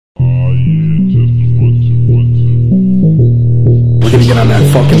get on that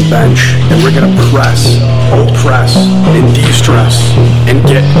fucking bench and we're gonna press, oppress, and de-stress, and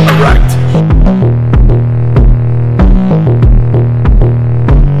get erect.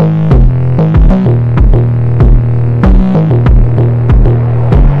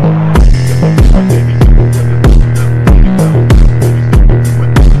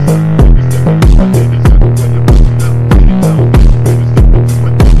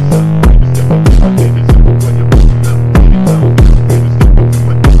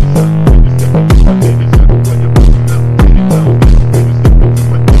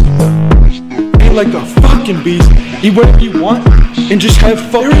 Like a fucking beast, eat whatever you want, and just have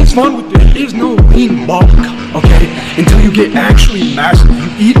fucking fun with it. There is no lean bulk, okay? Until you get actually massive.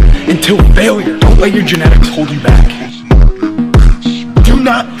 You eat until failure. Don't let your genetics hold you back. Do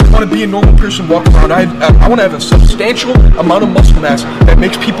not want to be a normal person walking around. I want to have a substantial amount of muscle mass that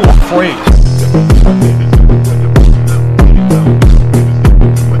makes people afraid.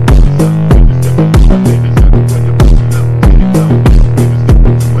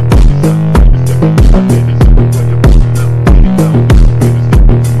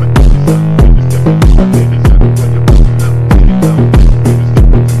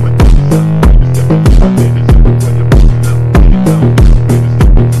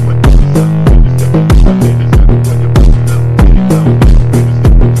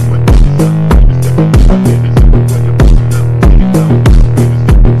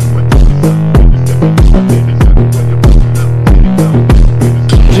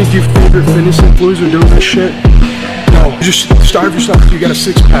 Your favorite fitness influencers are doing this shit? No, you just starve yourself until you got a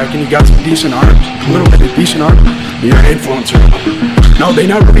six-pack and you got some decent arms, a little bit of decent arms, you're an influencer. No, they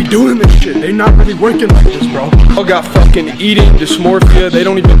not really doing this shit. They not really working like this, bro. All got fucking eating dysmorphia. They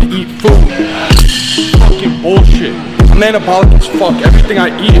don't even eat food. Fucking bullshit. I'm anabolic as fuck. Everything I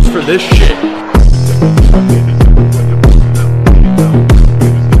eat is for this shit.